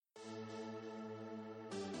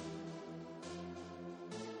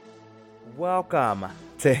Welcome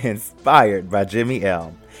to Inspired by Jimmy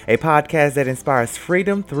L, a podcast that inspires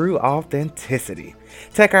freedom through authenticity.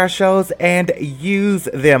 Take our shows and use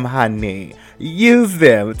them, honey. Use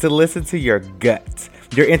them to listen to your gut,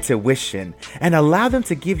 your intuition, and allow them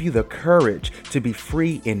to give you the courage to be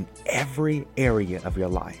free in every area of your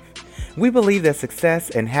life. We believe that success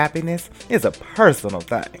and happiness is a personal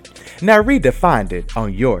thing. Now redefine it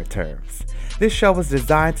on your terms. This show is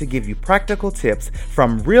designed to give you practical tips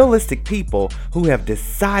from realistic people who have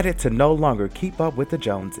decided to no longer keep up with the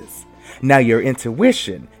Joneses. Now, your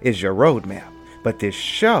intuition is your roadmap, but this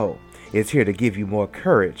show is here to give you more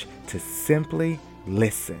courage to simply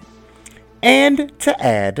listen. And to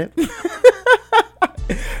add,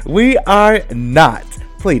 we are not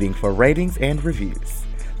pleading for ratings and reviews,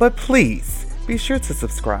 but please be sure to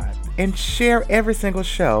subscribe and share every single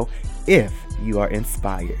show if you are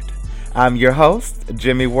inspired. I'm your host,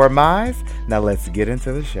 Jimmy Warmize. Now let's get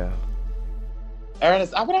into the show.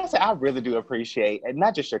 Ernest, I would say I really do appreciate, and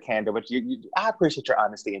not just your candor, but I appreciate your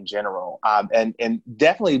honesty in general, and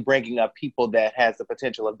definitely bringing up people that has the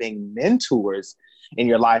potential of being mentors in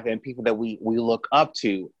your life and people that we look up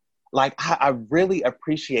to. Like I really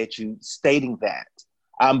appreciate you stating that,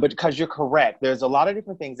 but because you're correct, there's a lot of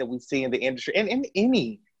different things that we see in the industry and in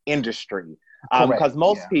any industry, because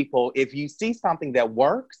most people, if you see something that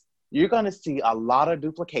works, you're going to see a lot of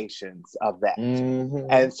duplications of that. Mm-hmm.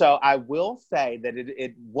 And so I will say that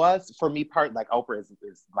it was, for me, like Oprah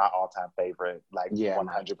is my all-time favorite, like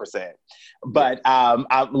 100%. But I'm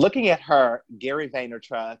looking at her, Gary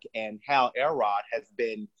Vaynerchuk and Hal Elrod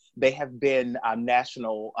they have been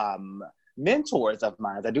national mentors of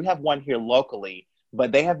mine. I do have one here locally,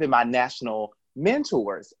 but they have been my national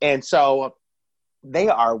mentors. And so they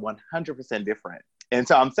are 100% different. And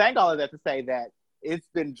so I'm saying all of that to say that it's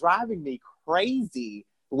been driving me crazy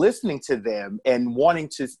listening to them and wanting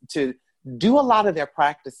to do a lot of their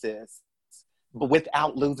practices, but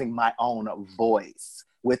without losing my own voice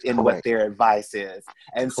within what their advice is.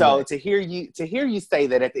 And so to hear you say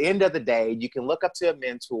that at the end of the day, you can look up to a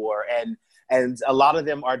mentor and a lot of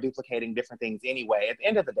them are duplicating different things anyway. At the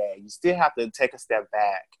end of the day, you still have to take a step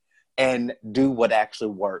back and do what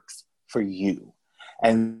actually works for you.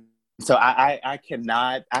 And so I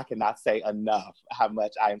cannot say enough how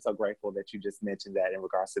much I am so grateful that you just mentioned that in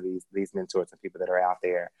regards to these mentors and people that are out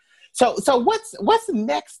there. So what's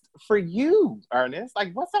next for you, Ernest?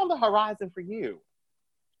 Like what's on the horizon for you?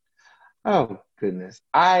 Oh goodness.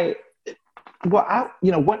 There's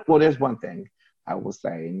one thing I will say,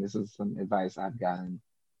 and this is some advice I've gotten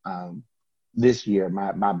this year.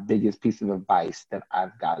 My biggest piece of advice that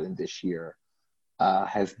I've gotten this year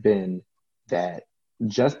has been that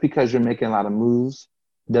just because you're making a lot of moves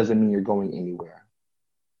doesn't mean you're going anywhere.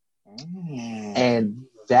 And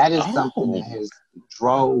that is something that has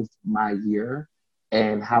drove my year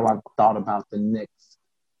and how I've thought about the next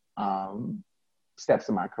steps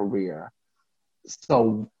in my career.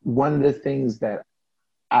 So one of the things that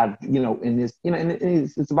I've, in this, and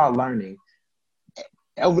it's about learning.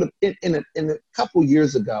 In a couple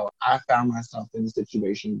years ago, I found myself in a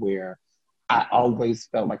situation where I always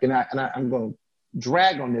felt like, I'm going to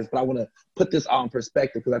drag on this, but I want to put this all in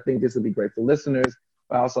perspective because I think this would be great for listeners.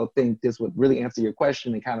 But I also think this would really answer your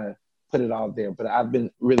question and kind of put it all there. But I've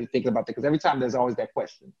been really thinking about that because every time there's always that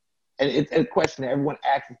question. And it's a question that everyone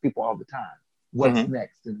asks people all the time. What's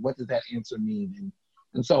next? And what does that answer mean?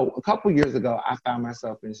 And so a couple years ago, I found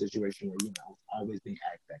myself in a situation where, I was always being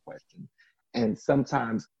asked that question. And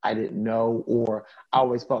sometimes I didn't know, or I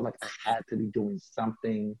always felt like I had to be doing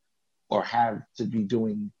something or have to be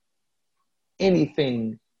doing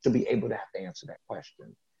anything to be able to have to answer that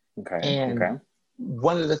question.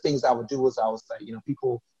 One of the things I would do is I would say,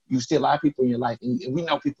 you see a lot of people in your life, and we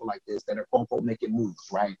know people like this that are quote unquote making moves,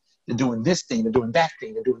 right? They're doing this thing, they're doing that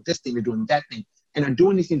thing, they're doing this thing, they're doing that thing. And they're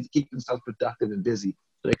doing these things to keep themselves productive and busy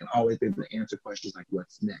so they can always be able to answer questions like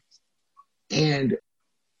what's next. And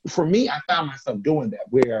for me, I found myself doing that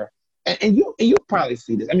where, and you'll probably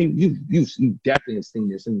see this. I mean, you definitely have seen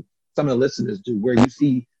this, and some of the listeners do, where you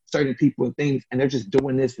see certain people and things, and they're just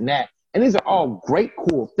doing this and that. And these are all great,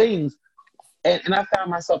 cool things. And I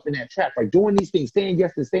found myself in that trap, like doing these things, saying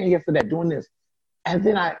yes to that, doing this. And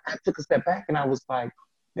then I took a step back and I was like,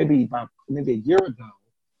 maybe a year ago,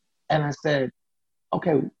 and I said,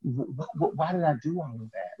 okay, why did I do all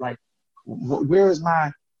of that? Like, where is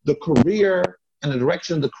the career and the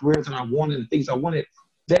direction of the career that I wanted, the things I wanted,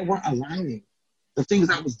 they weren't aligning. The things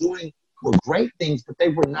I was doing were great things, but they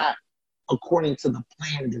were not according to the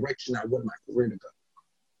plan and direction I wanted my career to go.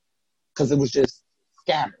 Because it was just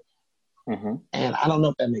scattered. And I don't know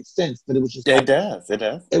if that makes sense, but it was just It like, does. It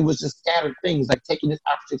does. it was just scattered things, like taking this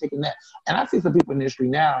opportunity, taking that. And I see some people in the industry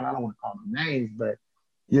now, and I don't want to call them names, but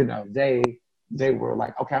they were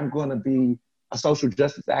like, okay, I'm going to be a social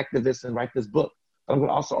justice activist and write this book. But I'm going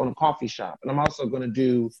to also own a coffee shop, and I'm also going to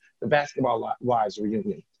do the Basketball Wives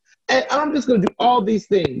reunion, and I'm just going to do all these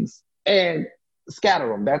things and scatter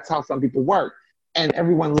them. That's how some people work, and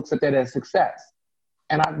everyone looks at that as success.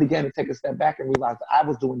 And I began to take a step back and realize that I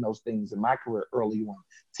was doing those things in my career early on,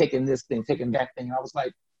 taking this thing, taking that thing. And I was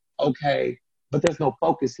like, okay, but there's no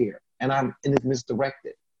focus here. And it's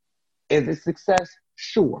misdirected. Is it success?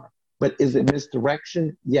 Sure. But is it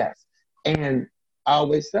misdirection? Yes. And I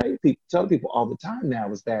always tell people all the time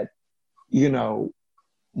now is that,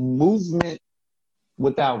 movement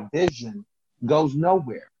without vision goes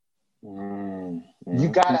nowhere. You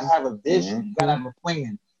got to have a vision. You got to have a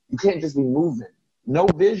plan. You can't just be moving. No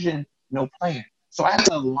vision, no plan. So I had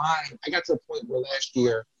to align. I got to a point where last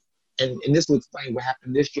year, and this will explain what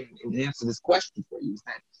happened this year and answer this question for you, is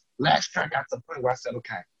that last year I got to the point where I said,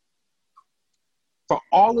 okay, for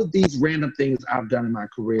all of these random things I've done in my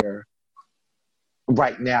career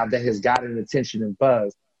right now that has gotten attention and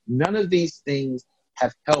buzz, none of these things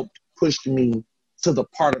have helped push me to the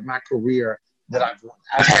part of my career that I've wanted.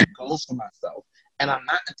 I've had goals for myself, and I'm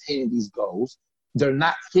not attaining these goals. They're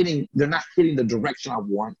not hitting the direction I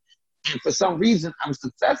want. And for some reason, I'm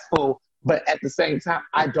successful, but at the same time,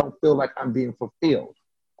 I don't feel like I'm being fulfilled.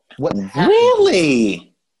 What's happening?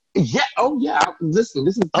 Really? Yeah. Oh, yeah. Listen,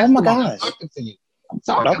 this is oh my testimony. gosh. I'm talking to you. I'm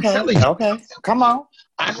talking. Okay. I'm telling you. Okay. Come on.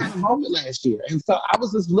 I had a moment last year. And so I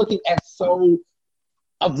was just looking at so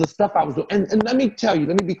of the stuff I was doing. And let me tell you,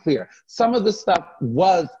 let me be clear. Some of the stuff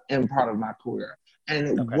was in part of my career. And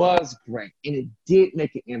it was great. And it did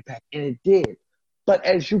make an impact. And it did. But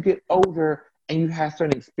as you get older and you have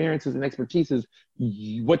certain experiences and expertises,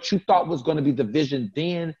 what you thought was going to be the vision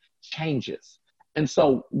then changes. And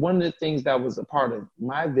so one of the things that was a part of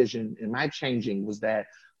my vision and my changing was that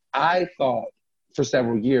I thought for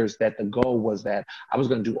several years that the goal was that I was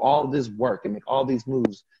going to do all this work and make all these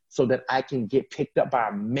moves so that I can get picked up by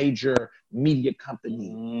a major media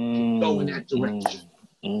company and go in that direction.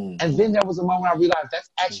 And then there was a moment I realized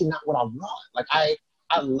that's actually not what I want. Like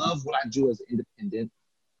I love what I do as an independent.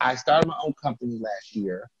 I started my own company last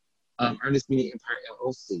year, Earnest Media Empire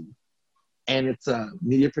LLC. And it's a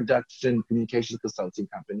media production communications consulting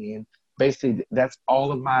company. And basically that's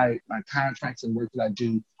all of my contracts and work that I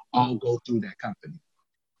do all go through that company.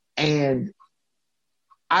 And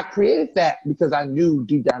I created that because I knew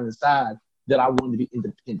deep down inside that I wanted to be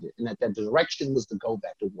independent and that direction was to go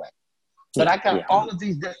that way. But I got all of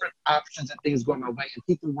these different options and things going my way, and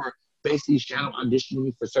people were basically shadow auditioning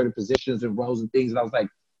me for certain positions and roles and things. And I was like,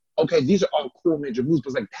 okay, these are all cool major moves, but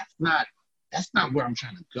I was like, that's not where I'm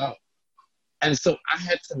trying to go. And so I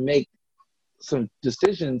had to make some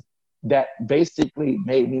decisions that basically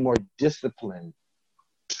made me more disciplined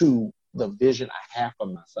to the vision I have for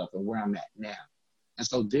myself and where I'm at now. And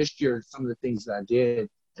so this year, some of the things that I did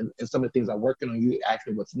and some of the things I'm working on, you asked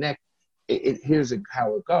me what's next, here's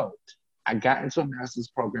how it goes. I got into a master's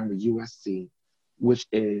program with USC, which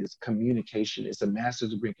is communication. It's a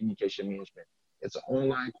master's degree in communication management. It's an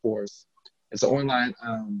online course. It's an online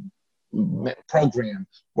program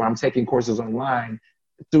where I'm taking courses online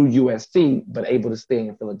through USC, but able to stay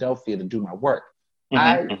in Philadelphia to do my work.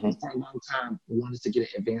 I, for a long time, wanted to get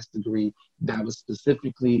an advanced degree that was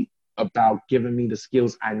specifically about giving me the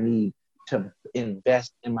skills I need to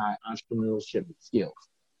invest in my entrepreneurship skills.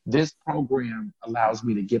 This program allows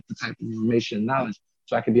me to get the type of information and knowledge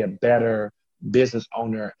so I can be a better business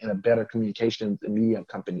owner and a better communications and media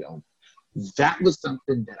company owner. That was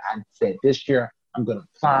something that I said this year, I'm going to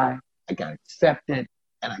apply. I got accepted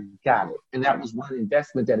and I got it. And that was one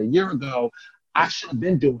investment that a year ago I should have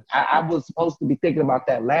been doing. I was supposed to be thinking about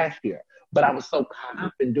that last year, but I was so caught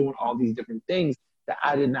up in doing all these different things that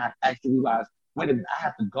I did not actually realize, wait a minute, I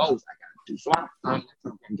have the goals I got to do. So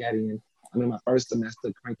I got in. I'm in my first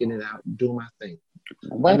semester, cranking it out, doing my thing.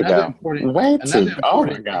 Another important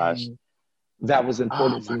thing that was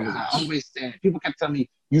important for me was I always said, people kept telling me,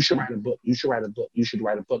 you should write a book, you should write a book, you should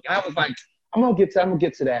write a book. And I was like, I'm gonna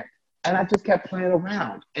get to that. And I just kept playing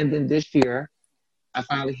around. And then this year, I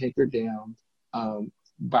finally hankered down.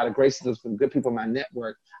 By the graces of some good people in my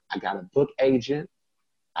network, I got a book agent.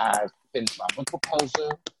 I finished my book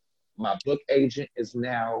proposal. My book agent is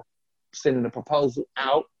now sending the proposal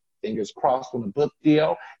out. Fingers crossed on the book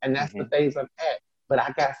deal. And that's the phase I'm at. But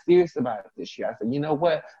I got serious about it this year. I said, you know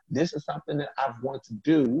what? This is something that I've wanted to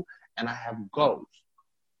do, and I have goals.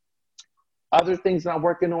 Other things that I'm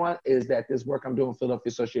working on is that this work I'm doing with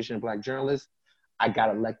Philadelphia Association of Black Journalists, I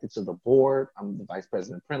got elected to the board. I'm the vice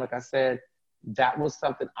president of print, like I said. That was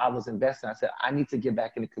something I was investing. I said, I need to get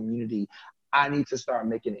back in the community. I need to start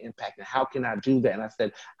making an impact. And how can I do that? And I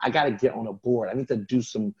said, I got to get on a board. I need to do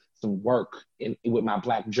some work with my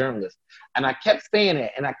Black journalists. And I kept saying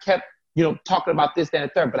it, and I kept, talking about this, that,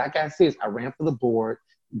 and third. But I got serious. I ran for the board,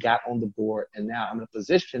 got on the board, and now I'm in a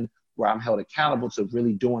position where I'm held accountable to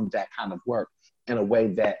really doing that kind of work in a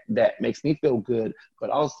way that makes me feel good, but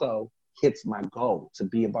also hits my goal to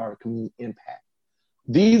be about community impact.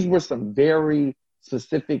 These were some very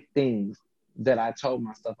specific things that I told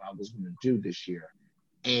myself I was going to do this year.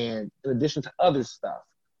 And in addition to other stuff,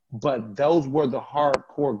 but those were the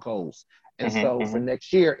hardcore goals. And for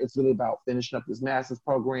next year, it's really about finishing up this master's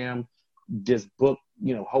program, this book,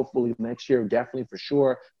 hopefully next year, definitely for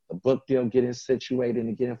sure, the book deal getting situated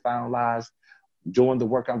and getting finalized, doing the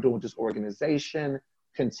work I'm doing with this organization,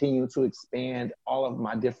 continuing to expand all of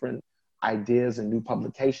my different ideas and new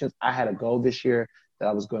publications. I had a goal this year that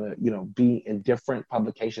I was going to, be in different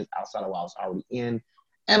publications outside of what I was already in.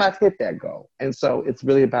 And I've hit that goal. And so it's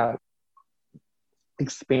really about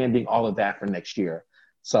expanding all of that for next year.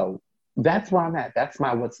 So that's where I'm at. That's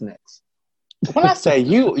my what's next. When I say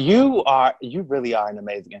you really are an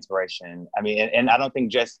amazing inspiration. I mean, and I don't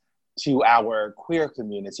think just to our queer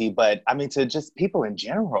community, but I mean, to just people in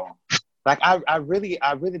general. Like, I really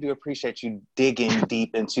do appreciate you digging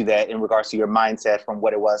deep into that in regards to your mindset from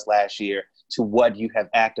what it was last year to what you have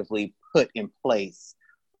actively put in place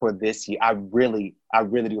for this year. I really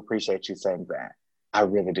do appreciate you saying that. I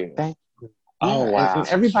really do. Thank you. Oh, yeah, wow. And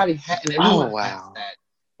everybody has that.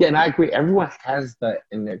 Yeah, and I agree. Everyone has that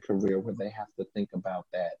in their career where they have to think about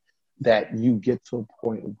that you get to a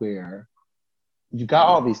point where you got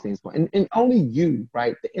all these things going. And only you,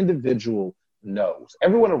 right, the individual knows.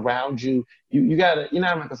 Everyone around you, you gotta, I'm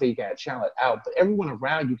not gonna say you gotta channel it out, but everyone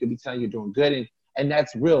around you could be telling you you're doing good. And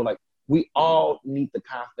that's real. Like, we all need the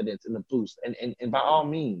confidence and the boost. And by all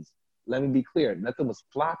means, let me be clear, nothing was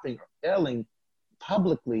flopping or failing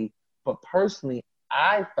publicly, but personally,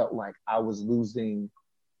 I felt like I was losing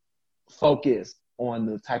focus on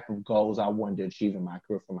the type of goals I wanted to achieve in my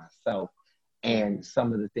career for myself and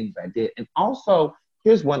some of the things I did. And also,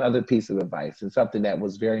 here's one other piece of advice and something that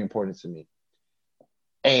was very important to me.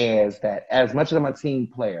 As much as I'm a team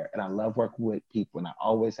player and I love working with people and I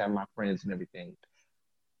always have my friends and everything,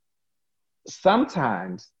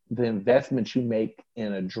 sometimes the investment you make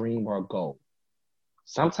in a dream or a goal,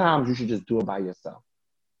 sometimes you should just do it by yourself.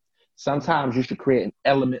 Sometimes you should create an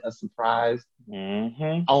element of surprise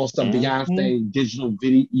on some Beyonce digital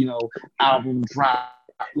video, album drop.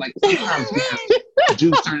 Like, sometimes you have to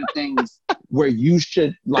do certain things where you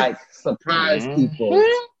should like surprise people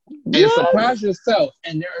and surprise yourself.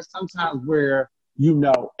 And there are some times where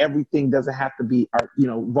everything doesn't have to be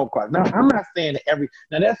vocalized. Now, I'm not saying that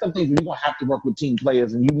there's some things where you're gonna have to work with team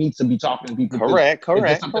players and you need to be talking to people. Correct.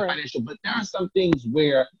 Financial, but there are some things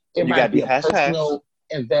where it might be a personal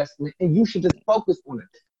investment and you should just focus on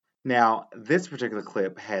it. Now, this particular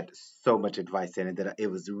clip had so much advice in it that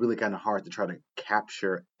it was really kind of hard to try to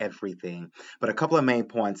capture everything. But a couple of main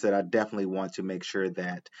points that I definitely want to make sure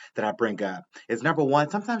that I bring up is, number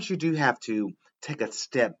one, sometimes you do have to take a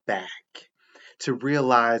step back to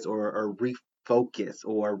realize or refocus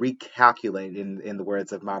or recalculate, in the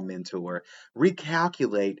words of my mentor,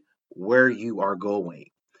 recalculate where you are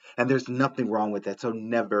going. And there's nothing wrong with that. So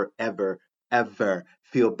never, ever, ever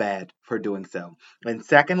feel bad for doing so. And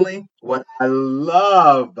secondly, what I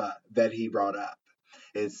love that he brought up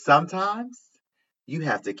is sometimes you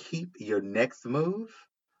have to keep your next move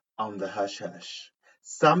on the hush hush.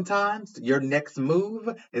 Sometimes your next move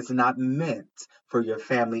is not meant for your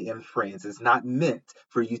family and friends. It's not meant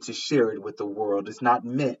for you to share it with the world. It's not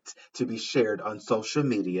meant to be shared on social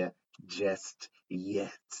media just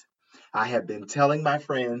yet. I have been telling my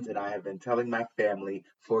friends and I have been telling my family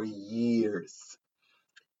for years,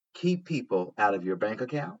 keep people out of your bank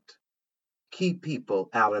account. Keep people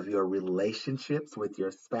out of your relationships with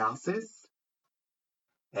your spouses.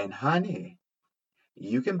 And honey,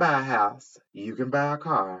 you can buy a house, you can buy a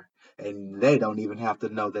car, and they don't even have to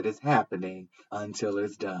know that it's happening until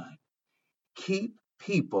it's done. Keep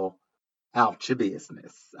people out your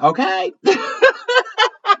business, okay?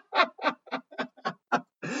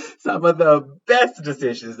 Some of the best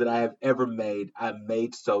decisions that I have ever made, I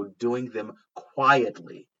made so doing them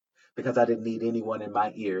quietly because I didn't need anyone in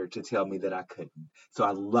my ear to tell me that I couldn't. So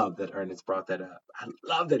I love that Ernest brought that up. I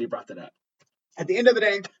love that he brought that up. At the end of the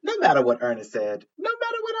day, no matter what Ernest said, no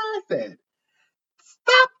matter what I said,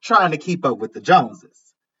 stop trying to keep up with the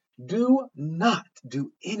Joneses. Do not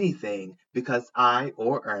do anything because I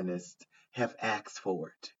or Ernest have asked for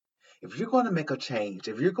it. if you're going to make a change,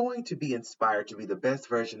 if you're going to be inspired to be the best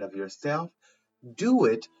version of yourself, do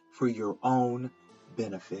it for your own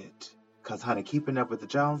benefit. Because, honey, keeping up with the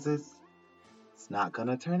Joneses, it's not going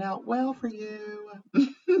to turn out well for you.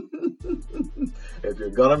 If you're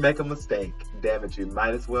going to make a mistake, damn it, you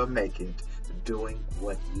might as well make it doing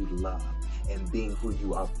what you love and being who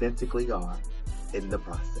you authentically are in the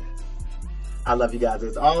process. I love you guys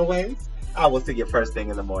as always. I will see you first thing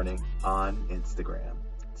in the morning on Instagram.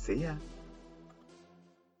 See ya.